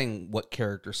 Without saying what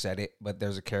character said it, but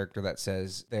there's a character that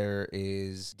says there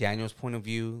is Daniel's point of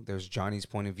view, there's Johnny's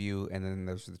point of view, and then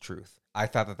there's the truth. I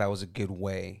thought that was a good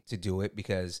way to do it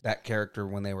because that character,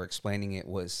 when they were explaining it,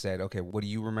 was said, okay, what do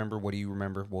you remember? What do you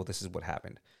remember? Well, this is what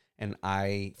happened. And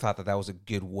I thought that was a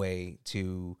good way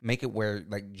to make it where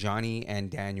Johnny and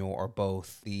Daniel are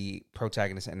both the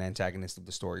protagonist and antagonist of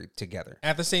the story together.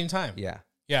 At the same time. Yeah.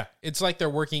 Yeah. It's like they're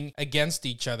working against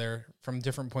each other from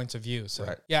different points of view.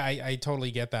 So yeah, I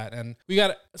totally get that. And we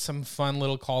got some fun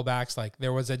little callbacks.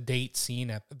 There was a date scene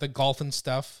at the golf and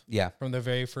stuff. Yeah. From the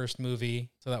very first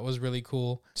movie. So that was really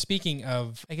cool. Speaking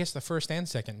of, I guess, the first and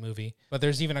second movie, but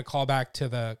there's even a callback to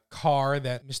the car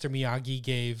that Mr. Miyagi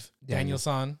gave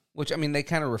Daniel-san. Which, I mean, they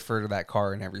kind of refer to that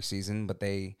car in every season, but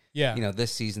they,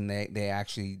 this season, they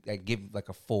actually give like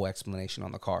a full explanation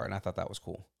on the car, and I thought that was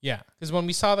cool. Yeah, because when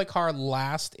we saw the car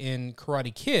last in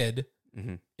Karate Kid,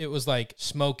 it was like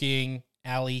smoking,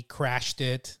 Allie crashed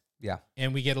it. Yeah.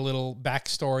 And we get a little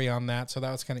backstory on that, so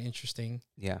that was kind of interesting.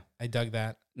 Yeah. I dug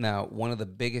that. Now, one of the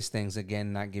biggest things,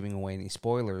 again, not giving away any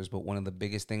spoilers, but one of the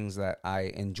biggest things that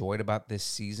I enjoyed about this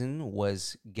season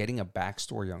was getting a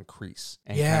backstory on Kreese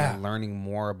and kind of learning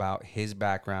more about his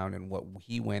background and what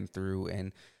he went through.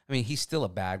 And I mean, he's still a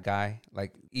bad guy.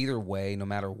 Like, either way, no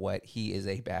matter what, he is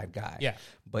a bad guy. Yeah.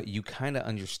 But you kind of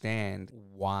understand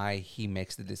why he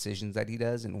makes the decisions that he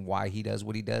does and why he does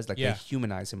what he does. Like, they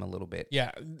humanize him a little bit.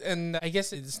 Yeah. And I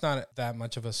guess it's not that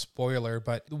much of a spoiler,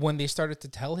 but when they started to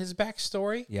tell his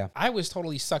backstory, I was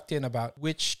totally sucked in about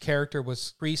which character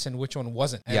was Kreese and which one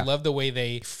wasn't. I love the way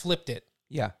they flipped it.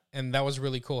 Yeah. And that was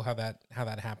really cool how that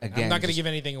happened. Again, I'm not going to give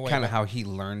anything away. Kind of how he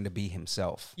learned to be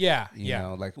himself. Yeah. You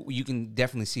know, like, you can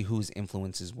definitely see who his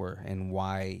influences were and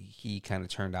why he kind of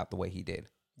turned out the way he did.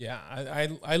 Yeah,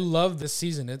 I love this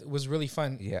season. It was really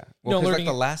fun. Yeah. Well, because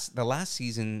like the last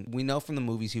season, we know from the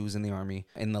movies he was in the Army.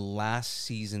 In the last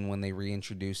season when they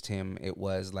reintroduced him, it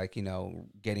was like, you know,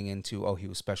 getting into, he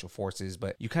was Special Forces,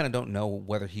 but you kind of don't know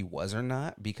whether he was or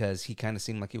not because he kind of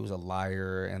seemed like he was a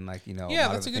liar and like, you know, a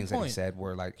lot of the things that he said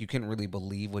were like, you couldn't really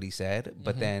believe what he said.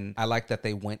 But then I like that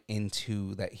they went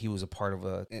into that he was a part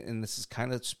of and this is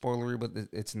kind of spoilery, but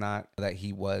it's not, that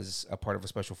he was a part of a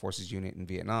Special Forces unit in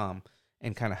Vietnam.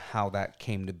 And kind of how that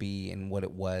came to be and what it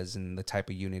was and the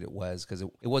type of unit it was, because it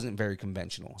wasn't very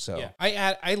conventional. So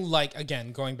yeah, I like,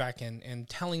 again, going back and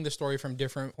telling the story from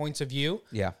different points of view.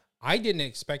 Yeah. I didn't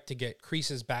expect to get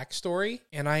Kreese's backstory,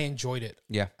 and I enjoyed it.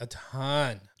 Yeah. A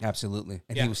ton. Absolutely.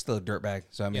 And he was still a dirtbag.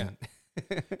 So, I mean...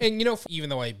 And, you know, even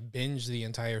though I binged the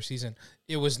entire season,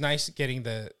 it was nice getting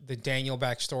the Daniel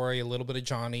backstory, a little bit of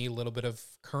Johnny, a little bit of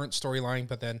current storyline,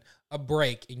 but then a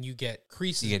break and you get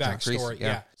Kreese's backstory.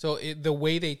 Yeah. So the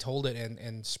way they told it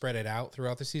and spread it out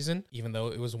throughout the season, even though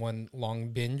it was one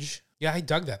long binge, I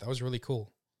dug that. That was really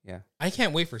cool. Yeah. I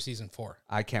can't wait for season 4.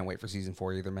 I can't wait for season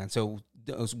 4 either, man. So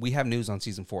we have news on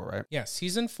season 4, right? Yeah,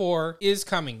 season 4 is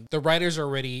coming. The writers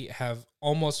already have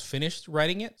almost finished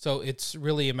writing it. So it's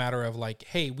really a matter of like,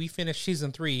 hey, we finished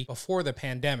season 3 before the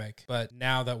pandemic, but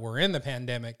now that we're in the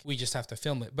pandemic, we just have to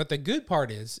film it. But the good part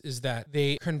is that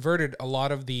they converted a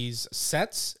lot of these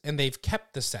sets and they've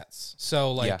kept the sets.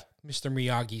 So like Mr.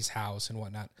 Miyagi's house and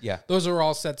whatnot. Yeah. Those are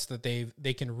all sets that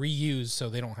they can reuse so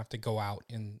they don't have to go out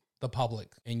in the public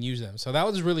and use them. So that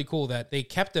was really cool that they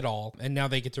kept it all and now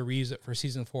they get to reuse it for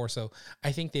season 4. So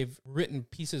I think they've written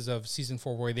pieces of season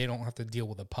 4 where they don't have to deal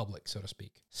with the public, so to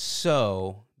speak.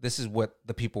 So this is what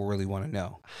the people really want to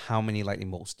know. How many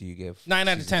lightning bolts do you give? 9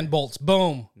 out of 10 bolts.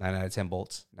 Boom. 9 out of 10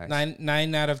 bolts. Nice.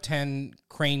 9 out of 10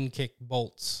 crane kick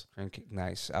bolts. Crane kick,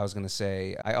 nice. I was going to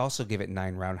say, I also give it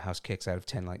 9 roundhouse kicks out of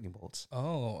 10 lightning bolts.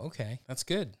 Oh, okay. That's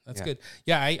good. That's good.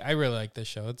 Yeah, I really like this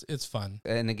show. It's fun.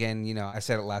 And again, you know, I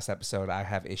said it last episode, I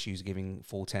have issues giving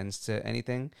full 10s to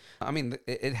anything. I mean,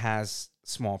 it has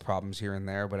small problems here and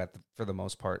there, but for the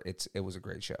most part, it was a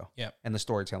great show. Yeah. And the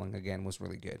storytelling, again, was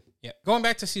really good. Yeah. Going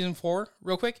back to season 4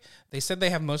 real quick, they said they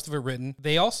have most of it written.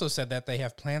 They also said that they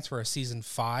have plans for a season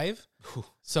 5.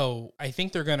 So I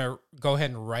think they're going to go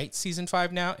ahead and write season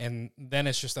 5 now, and then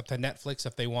it's just up to Netflix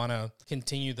if they want to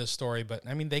continue the story. But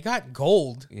I mean, they got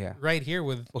gold right here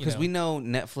with, because we know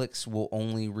Netflix will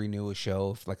only renew a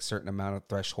show if like a certain amount of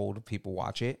threshold of people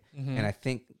watch it. Mm-hmm. And I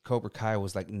think Cobra Kai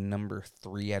was like number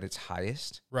 3 at its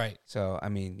highest. Right. So, I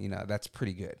mean, you know, that's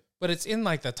pretty good. But it's in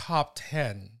like the top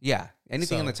 10. Yeah.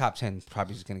 Anything in the top 10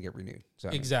 probably is going to get renewed. So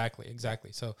Exactly.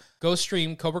 So go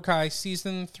stream Cobra Kai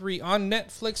season 3 on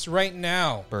Netflix right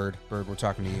now. Bird, we're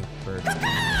talking to you. Bird.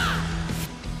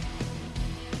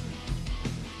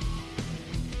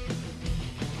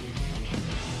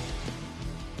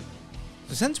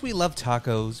 So since we love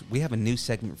tacos, we have a new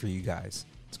segment for you guys.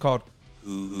 It's called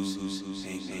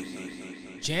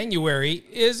January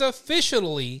is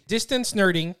officially Distance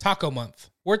Nerding Taco Month.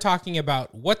 We're talking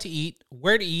about what to eat,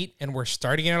 where to eat, and we're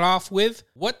starting it off with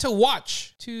what to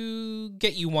watch to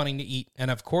get you wanting to eat. And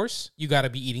of course, you got to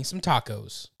be eating some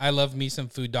tacos. I love me some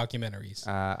food documentaries.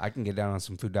 I can get down on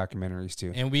some food documentaries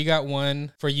too. And we got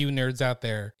one for you nerds out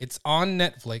there. It's on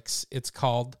Netflix. It's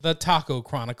called The Taco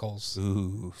Chronicles.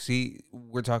 Ooh, see,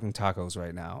 we're talking tacos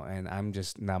right now, and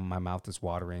now my mouth is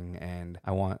watering, and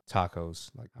I want tacos.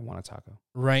 Like, I want a taco.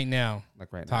 Right now.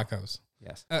 Like right now. Tacos.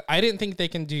 Yes. I didn't think they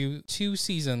can do 2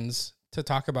 seasons to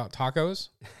talk about tacos,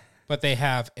 but they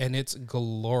have, and it's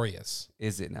glorious.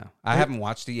 Is it now? I haven't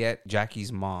watched it yet.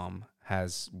 Jackie's mom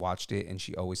has watched it, and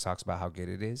she always talks about how good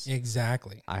it is.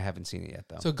 Exactly. I haven't seen it yet,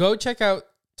 though. So go check out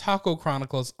Taco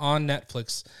Chronicles on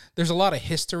Netflix. There's a lot of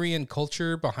history and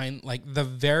culture behind like the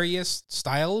various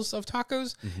styles of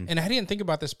tacos. And I didn't think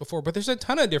about this before, but there's a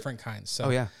ton of different kinds.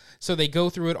 So, so they go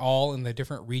through it all in the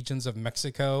different regions of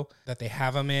Mexico that they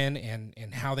have them in,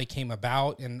 and how they came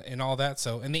about and all that.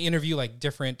 So, and they interview like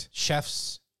different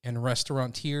chefs and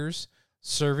restaurateurs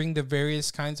serving the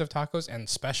various kinds of tacos and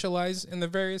specialize in the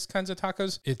various kinds of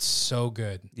tacos. It's so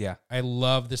good. Yeah. I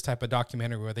love this type of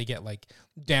documentary where they get like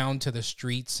down to the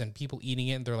streets and people eating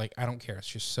it and they're like, I don't care. It's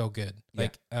just so good. Yeah.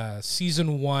 Like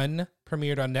season 1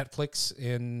 premiered on Netflix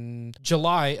in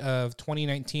July of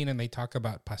 2019, and they talk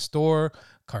about pastor,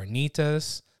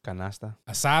 carnitas, canasta,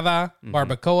 asada,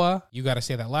 barbacoa. You got to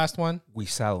say that last one.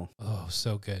 Guisado. Oh,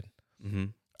 so good.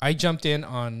 I jumped in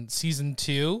on season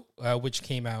 2, which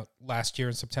came out last year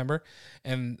in September,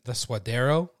 and the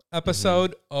Suadero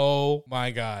episode. Oh my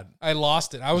God. I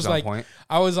lost it. I was like,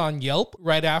 I was on Yelp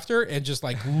right after and just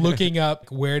like looking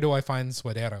up where do I find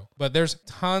Suadero. But there's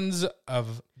tons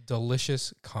of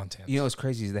delicious content. You know what's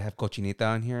crazy is they have cochinita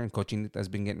on here, and cochinita has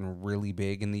been getting really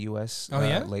big in the U.S.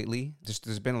 Lately.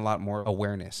 There's been a lot more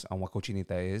awareness on what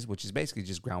cochinita is, which is basically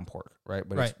just ground pork, right?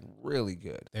 But it's really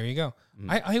good. There you go.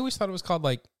 I always thought it was called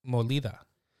like molida.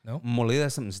 No? Molida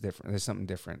is something different. There's something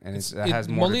different, and it has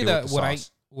more to do with the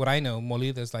sauce. What I know,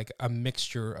 molida is like a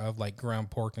mixture of like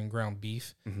ground pork and ground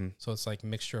beef. So it's like a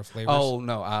mixture of flavors. Oh,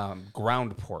 no.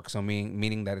 Ground pork. So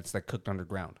meaning that it's like cooked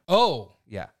underground. Oh.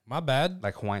 Yeah. My bad.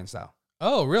 Like Hawaiian style.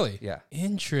 Oh, really? Yeah.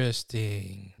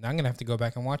 Interesting. Now I'm going to have to go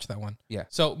back and watch that one. Yeah.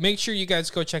 So make sure you guys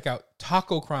go check out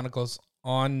Taco Chronicles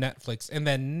on Netflix. And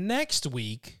then next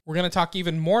week, we're going to talk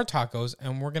even more tacos,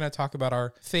 and we're going to talk about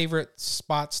our favorite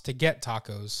spots to get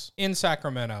tacos in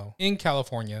Sacramento, in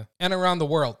California, and around the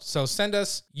world. So send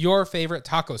us your favorite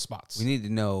taco spots. We need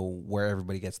to know where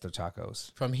everybody gets their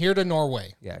tacos. From here to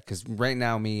Norway. Yeah, because right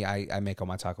now, I make all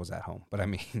my tacos at home. But I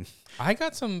mean... I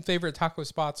got some favorite taco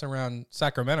spots around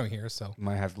Sacramento here, so... You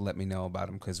might have to let me know about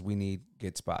them, because we need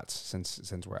good spots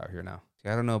since we're out here now.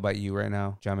 I don't know about you right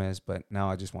now, James, but now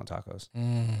I just want tacos.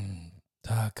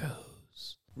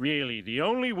 Tacos. Really, the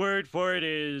only word for it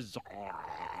is...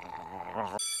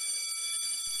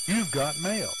 You've got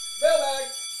mail. Mailbag.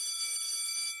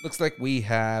 Looks like we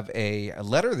have a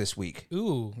letter this week.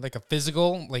 Ooh, like a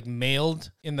physical, like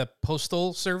mailed in the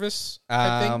postal service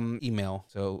type thing? Email.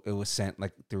 So it was sent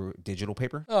like through digital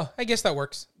paper. Oh, I guess that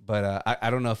works. But I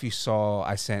don't know if you saw,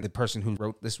 I sent the person who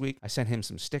wrote this week, I sent him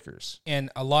some stickers. And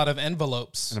a lot of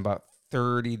envelopes. And about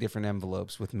 30 different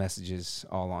envelopes with messages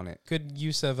all on it. Good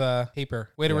use of paper.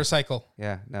 Way to recycle.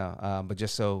 Yeah, no. But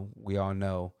just so we all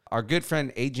know, our good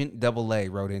friend Agent AA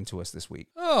wrote into us this week.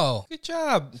 Oh, good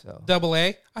job,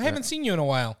 AA. I haven't seen you in a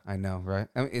while. I know, right?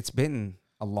 I mean, it's been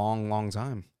a long, long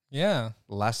time. Yeah.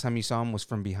 The last time you saw him was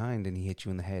from behind and he hit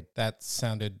you in the head. That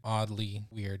sounded oddly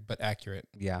weird, but accurate.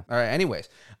 Yeah. All right. Anyways,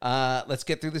 let's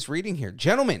get through this reading here.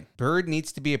 Gentlemen, Bird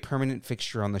needs to be a permanent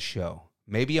fixture on the show.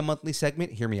 Maybe a monthly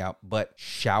segment, hear me out, but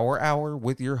shower hour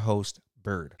with your host,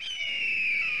 Bird.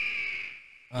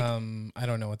 I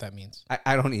don't know what that means.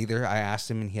 I don't either. I asked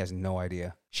him and he has no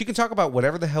idea. She can talk about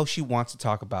whatever the hell she wants to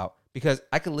talk about because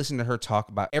I could listen to her talk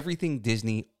about everything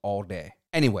Disney all day.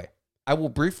 Anyway, I will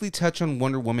briefly touch on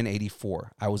Wonder Woman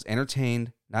 84. I was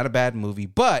entertained, not a bad movie,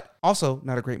 but also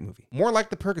not a great movie. More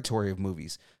like the purgatory of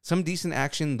movies. Some decent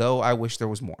action, though I wish there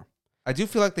was more. I do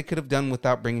feel like they could have done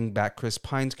without bringing back Chris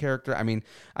Pine's character. I mean,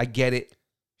 I get it.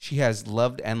 She has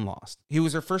loved and lost. He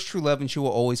was her first true love and she will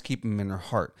always keep him in her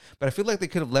heart. But I feel like they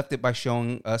could have left it by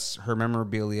showing us her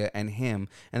memorabilia and him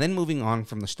and then moving on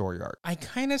from the story arc. I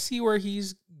kind of see where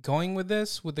he's going with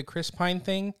this, with the Chris Pine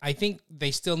thing. I think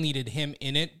they still needed him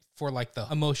in it for like the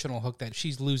emotional hook that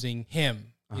she's losing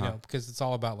him, you know, because it's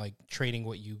all about like trading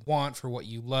what you want for what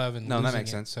you love and no, losing that makes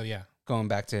it. sense. So yeah. Going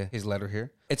back to his letter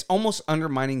here. It's almost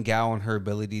undermining Gal and her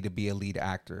ability to be a lead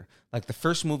actor. Like the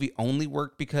first movie only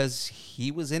worked because he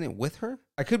was in it with her.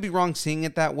 I could be wrong seeing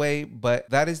it that way, but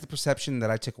that is the perception that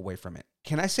I took away from it.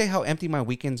 Can I say how empty my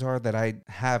weekends are that I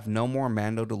have no more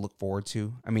Mando to look forward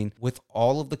to? I mean, with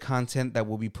all of the content that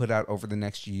will be put out over the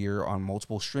next year on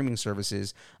multiple streaming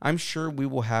services, I'm sure we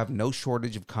will have no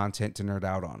shortage of content to nerd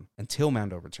out on until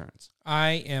Mando returns.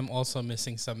 I am also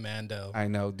missing some Mando. I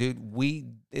know, dude.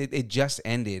 It just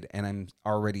ended and I'm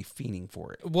already fiending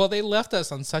for it. Well, they left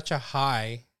us on such a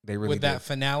high They really with that did.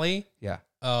 finale. Yeah.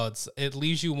 Oh, it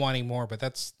leaves you wanting more, but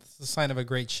that's the sign of a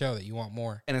great show that you want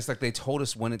more. And it's like they told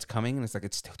us when it's coming, and it's like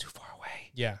it's still too far away.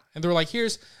 Yeah. And they're like,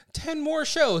 here's 10 more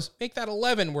shows. Make that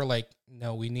 11. We're like,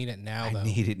 no, we need it now, though. I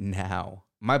need it now.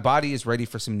 My body is ready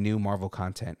for some new Marvel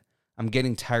content. I'm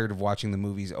getting tired of watching the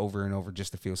movies over and over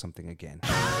just to feel something again.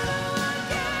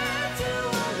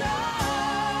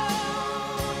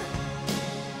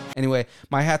 Anyway,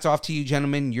 my hat's off to you,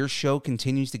 gentlemen. Your show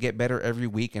continues to get better every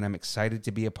week, and I'm excited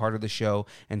to be a part of the show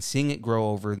and seeing it grow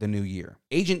over the new year.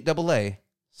 Agent AA,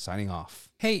 signing off.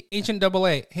 Hey, Agent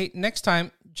AA. Hey, next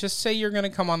time, just say you're going to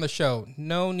come on the show.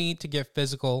 No need to get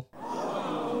physical.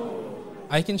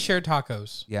 I can share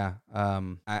tacos. Yeah,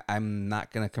 I'm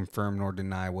not going to confirm nor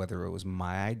deny whether it was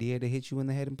my idea to hit you in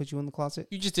the head and put you in the closet.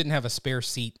 You just didn't have a spare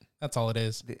seat. That's all it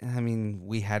is. I mean,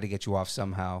 we had to get you off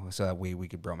somehow so that we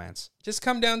could bromance. Just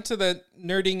come down to the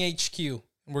Nerding HQ.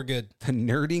 And we're good. The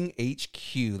Nerding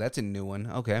HQ. That's a new one.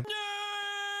 Okay. Nerd!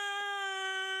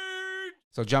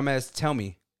 So, Jamez, tell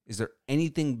me, is there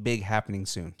anything big happening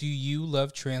soon? Do you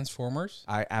love Transformers?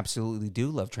 I absolutely do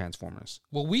love Transformers.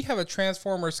 Well, we have a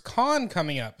Transformers Con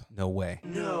coming up. No way.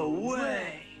 No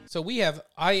way. So we have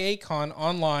IACon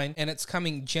online, and it's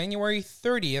coming January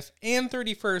 30th and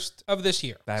 31st of this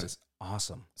year. That is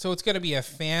awesome. So it's going to be a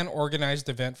fan-organized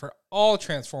event for all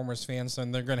Transformers fans,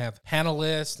 and they're going to have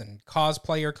panelists and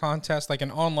cosplayer contests, like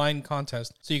an online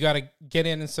contest. So you got to get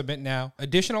in and submit now.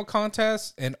 Additional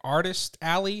contests, an artist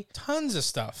alley, tons of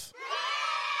stuff.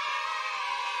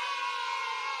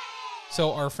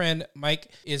 So our friend Mike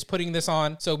is putting this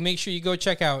on. So make sure you go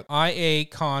check out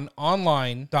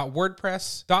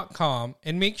iacononline.wordpress.com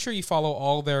and make sure you follow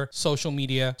all their social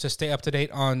media to stay up to date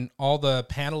on all the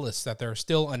panelists that they're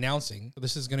still announcing. So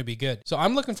this is going to be good. So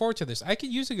I'm looking forward to this. I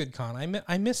could use a good con.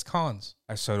 I miss cons.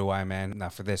 So do I, man. Now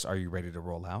for this, are you ready to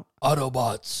roll out?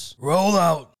 Autobots, roll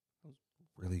out.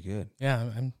 Really good. Yeah,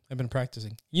 I've been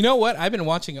practicing. You know what? I've been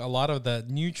watching a lot of the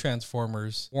new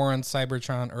Transformers, War on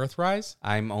Cybertron, Earthrise.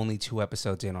 I'm only 2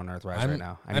 episodes in on Earthrise right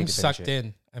now. I'm sucked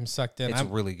in. I'm sucked in. It's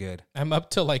really good. I'm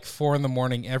up till like 4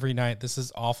 a.m. every night. This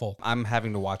is awful. I'm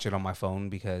having to watch it on my phone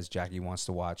because Jackie wants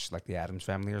to watch like the Addams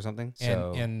Family or something.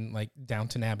 And like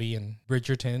Downton Abbey and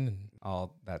Bridgerton and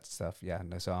all that stuff. Yeah.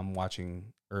 So I'm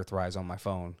watching Earthrise on my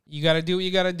phone. You got to do what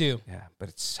you got to do. Yeah, but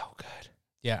it's so good.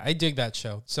 Yeah, I dig that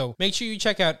show. So make sure you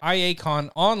check out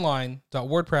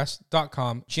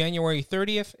iacononline.wordpress.com January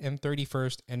 30th and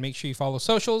 31st, and make sure you follow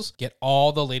socials. Get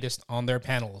all the latest on their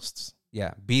panelists.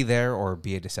 Yeah, be there or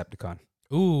be a Decepticon.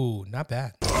 Ooh, not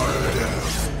bad.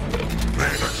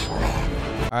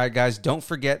 All right, guys, don't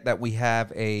forget that we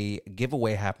have a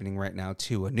giveaway happening right now,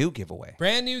 too. A new giveaway.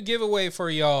 Brand new giveaway for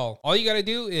y'all. All you got to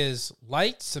do is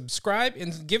like, subscribe,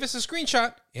 and give us a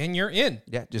screenshot, and you're in.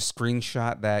 Yeah, just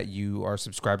screenshot that you are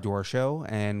subscribed to our show,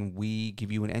 and we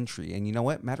give you an entry. And you know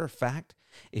what? Matter of fact,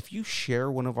 if you share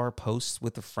one of our posts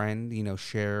with a friend,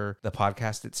 share the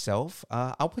podcast itself,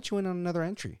 I'll put you in on another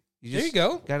entry. There you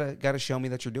go. Gotta show me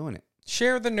that you're doing it.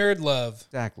 Share the nerd love.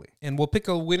 Exactly. And we'll pick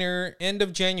a winner end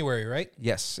of January, right?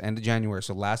 Yes, end of January.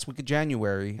 So last week of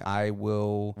January, I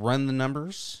will run the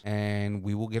numbers and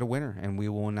we will get a winner. And we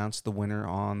will announce the winner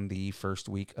on the first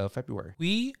week of February.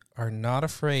 We are not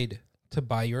afraid to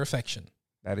buy your affection.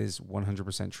 That is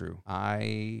 100% true.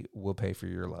 I will pay for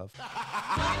your love.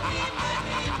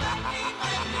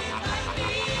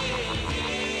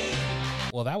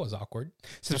 Well, that was awkward.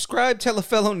 Subscribe, tell a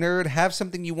fellow nerd, have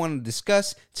something you want to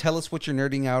discuss, tell us what you're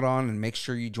nerding out on, and make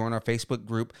sure you join our Facebook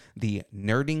group, the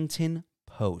Nerdington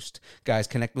Post. Guys,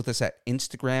 connect with us at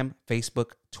Instagram,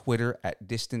 Facebook, Twitter at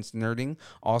Distance Nerding.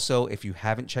 Also, if you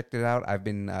haven't checked it out, I've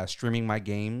been streaming my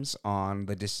games on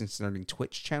the Distance Nerding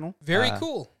Twitch channel. Very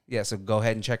cool. Yeah, so go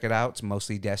ahead and check it out. It's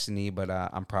mostly Destiny, but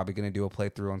I'm probably going to do a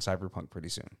playthrough on Cyberpunk pretty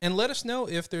soon. And let us know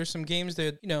if there's some games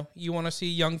that, you want to see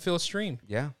young Phil stream.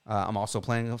 Yeah. I'm also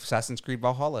playing Assassin's Creed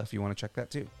Valhalla if you want to check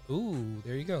that too. Ooh,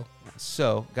 there you go.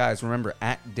 So, guys, remember,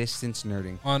 at Distance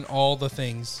Nerding. On all the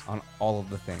things. On all of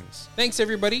the things. Thanks,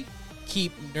 everybody.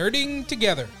 Keep nerding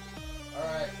together. All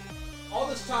right. All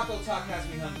this taco talk has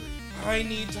me hungry. I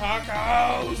need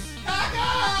tacos.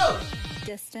 Tacos!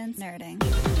 Distance Nerding.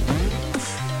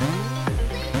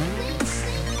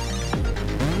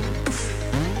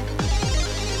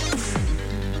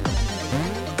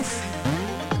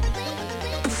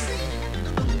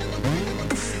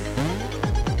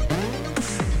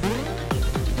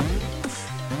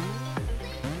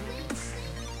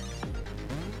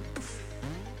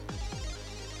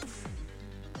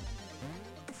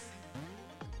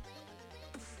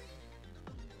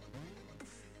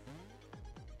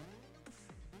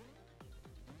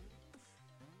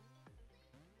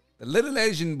 The little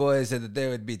Asian boy said that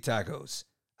there would be tacos.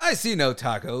 I see no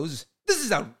tacos. This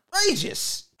is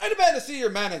outrageous. I demand to see your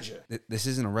manager. This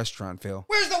isn't a restaurant, Phil.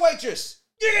 Where's the waitress?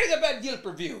 You're getting a bad Yelp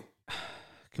review.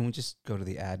 Can we just go to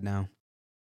the ad now?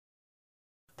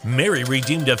 Mary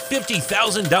redeemed a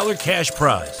 $50,000 cash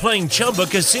prize playing Chumba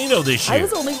Casino this year. I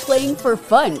was only playing for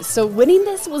fun, so winning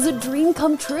this was a dream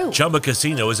come true. Chumba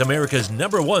Casino is America's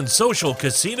 #1 social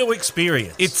casino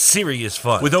experience. It's serious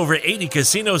fun. With over 80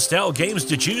 casino-style games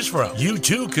to choose from, you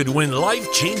too could win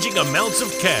life-changing amounts of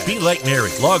cash. Be like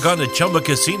Mary. Log on to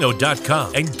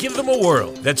ChumbaCasino.com and give them a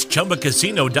whirl. That's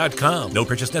ChumbaCasino.com. No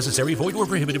purchase necessary. Void where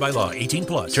prohibited by law.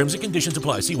 18+. Terms and conditions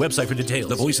apply. See website for details.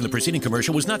 The voice in the preceding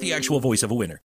commercial was not the actual voice of a winner.